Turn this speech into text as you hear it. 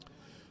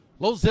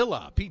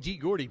Lulzilla, PG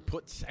Gordy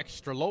puts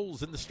extra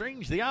lols in the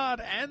strange, the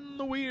odd, and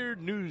the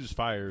weird news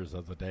fires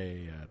of the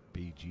day at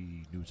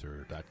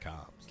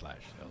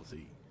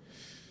pgnewser.com/LZ.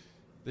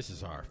 This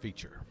is our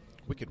feature.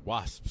 Wicked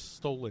wasps,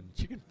 stolen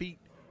chicken feet,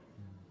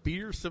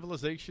 beer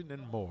civilization,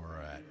 and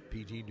more at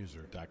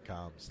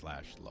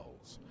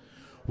pgnewser.com/lols.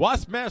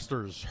 Wasp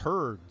masters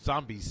herd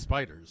zombie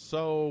spiders.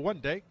 So one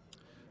day,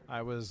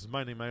 I was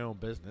minding my own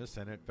business,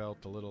 and it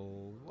felt a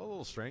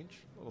little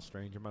strange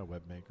in my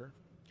web maker,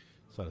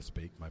 so to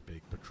speak, my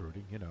big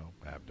protruding,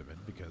 abdomen,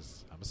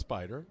 because I'm a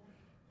spider,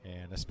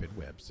 and I spin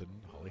webs, and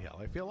holy hell,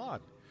 I feel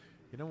odd.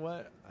 You know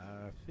what?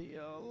 I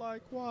feel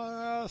like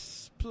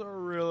wasps are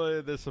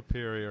really the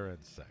superior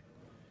insect.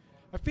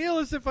 I feel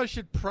as if I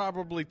should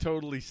probably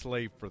totally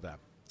slave for them.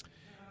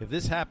 If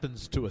this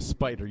happens to a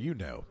spider you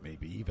know,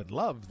 maybe even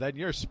love, then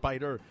your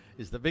spider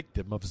is the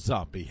victim of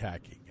zombie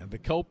hacking. And the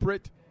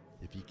culprit,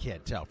 if you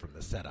can't tell from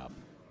the setup,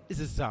 is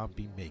a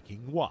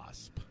zombie-making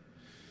wasp.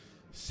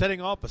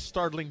 Setting off a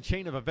startling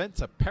chain of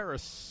events, a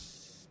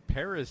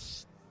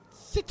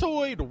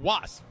parasitoid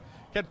wasp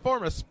can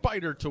form a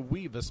spider to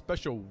weave a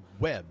special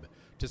web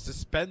to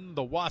suspend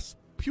the wasp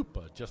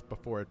pupa just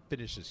before it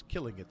finishes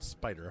killing its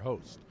spider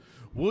host.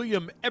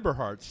 William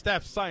Eberhardt,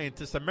 staff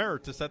scientist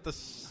emeritus at the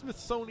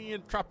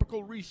Smithsonian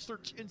Tropical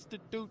Research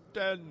Institute,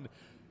 and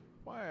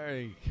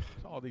why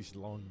all these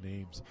long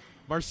names?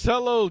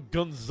 Marcelo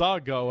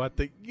Gonzago at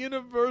the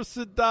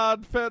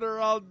Universidad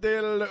Federal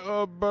del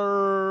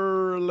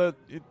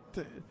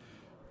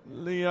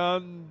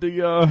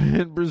Leandria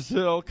in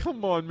Brazil.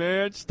 Come on,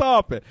 man,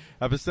 stop it.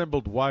 Have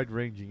assembled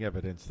wide-ranging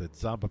evidence that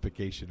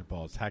zombification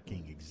involves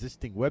hacking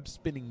existing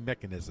web-spinning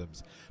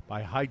mechanisms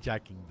by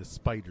hijacking the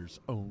spider's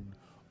own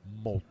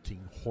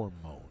molting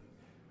hormone,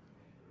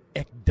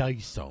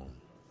 ecdysone.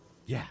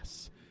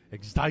 Yes,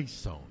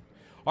 ecdysone.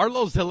 Our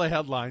Lulzilla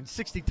headline: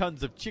 60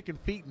 tons of chicken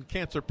feet and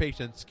cancer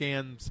patient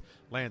scams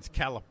lands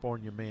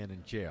California man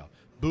in jail.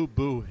 Boo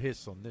boo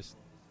hiss on this.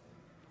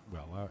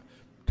 Well,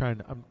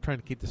 I'm trying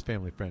to keep this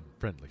family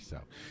friendly.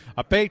 So,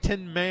 a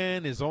Bayton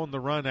man is on the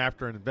run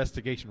after an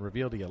investigation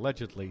revealed he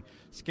allegedly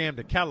scammed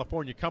a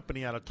California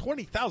company out of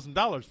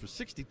 $20,000 for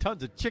 60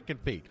 tons of chicken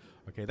feet.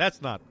 Okay,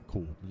 that's not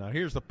cool. Now,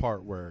 here's the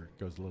part where it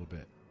goes a little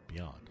bit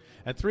beyond.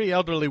 And 3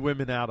 elderly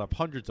women out of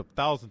hundreds of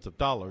thousands of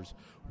dollars.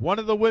 One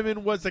of the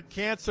women was a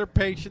cancer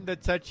patient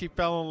that said she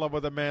fell in love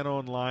with a man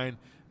online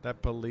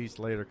that police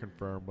later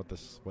confirmed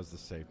was the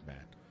safe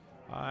man.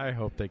 I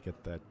hope they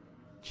get that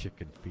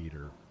chicken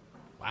feeder.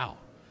 Wow.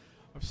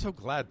 I'm so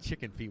glad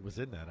chicken feet was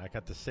in that. I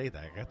got to say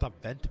that. I got the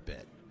vent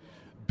bit.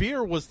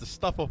 Beer was the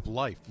stuff of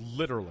life,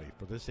 literally,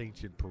 for this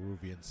ancient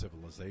Peruvian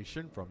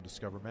civilization. From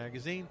Discover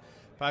magazine,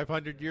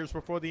 500 years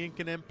before the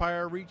Incan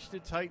Empire reached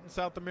its height in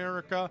South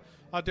America,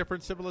 a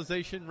different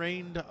civilization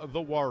reigned,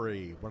 the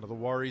Wari. One of the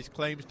Wari's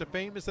claims to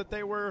fame is that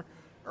they were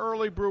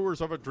early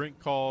brewers of a drink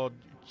called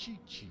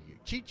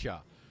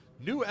chicha.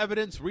 New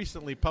evidence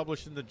recently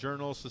published in the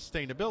journal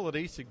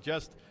Sustainability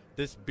suggests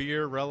this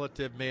beer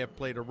relative may have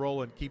played a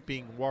role in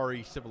keeping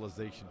Wari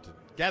civilization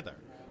together.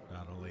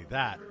 Not only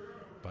that,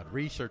 but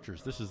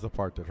researchers, this is the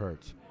part that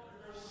hurts,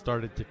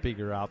 started to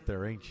figure out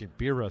their ancient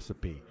beer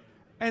recipe,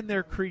 and they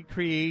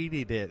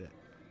recreated it.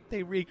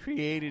 They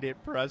recreated it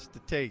for us to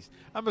taste.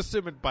 I'm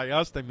assuming by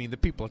us, they mean the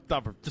people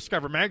at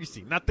Discover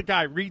magazine, not the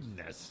guy reading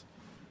this.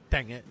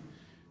 Dang it.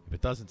 If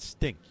it doesn't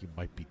stink, you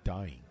might be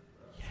dying.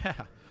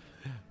 Yeah.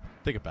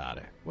 Think about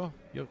it. Well,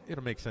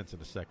 it'll make sense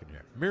in a second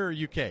here. Mirror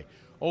UK.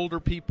 Older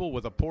people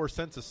with a poor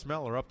sense of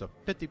smell are up to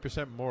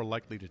 50% more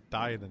likely to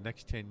die in the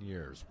next 10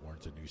 years,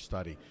 warns a new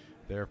study.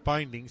 Their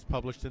findings,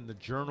 published in the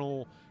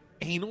journal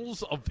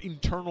Annals of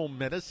Internal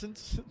Medicine,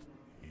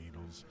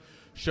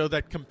 show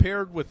that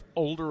compared with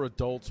older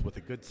adults with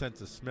a good sense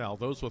of smell,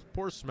 those with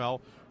poor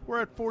smell were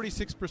at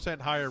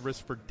 46% higher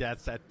risk for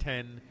deaths at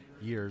 10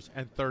 years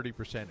and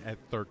 30% at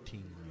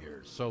 13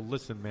 years. So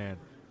listen, man,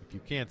 if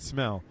you can't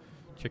smell,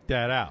 check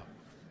that out.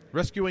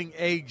 Rescuing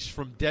eggs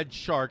from dead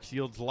sharks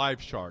yields live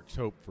sharks.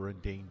 Hope for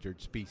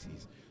endangered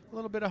species. A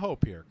little bit of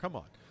hope here. Come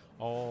on.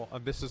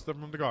 And this is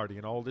from The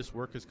Guardian. All this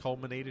work has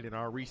culminated in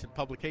our recent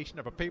publication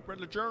of a paper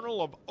in the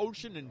Journal of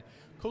Ocean and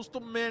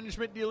Coastal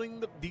Management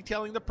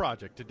detailing the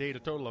project. To date, a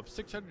total of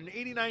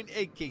 689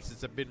 egg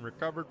cases have been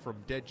recovered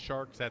from dead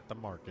sharks at the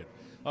market.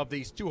 Of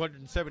these,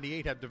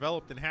 278 have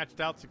developed and hatched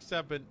out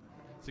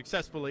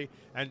successfully,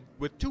 and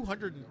with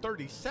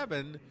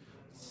 237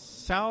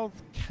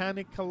 South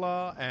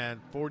Canicula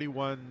and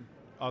 41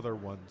 other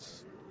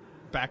ones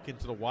back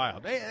into the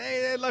wild.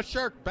 They left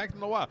shark back in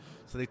the wild.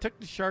 So they took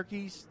the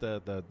sharkies,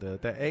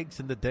 the eggs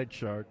and the dead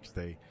sharks.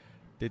 They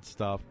did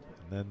stuff,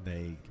 and then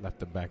they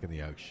left them back in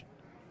the ocean.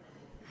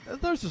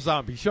 There's the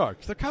zombie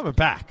sharks. They're coming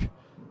back.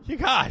 You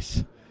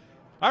guys.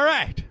 All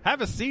right.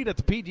 Have a seat at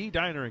the PG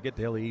Diner and get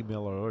daily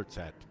email alerts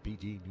at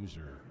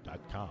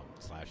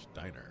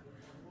pgnewser.com/diner.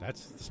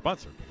 That's the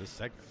sponsor for this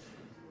segment.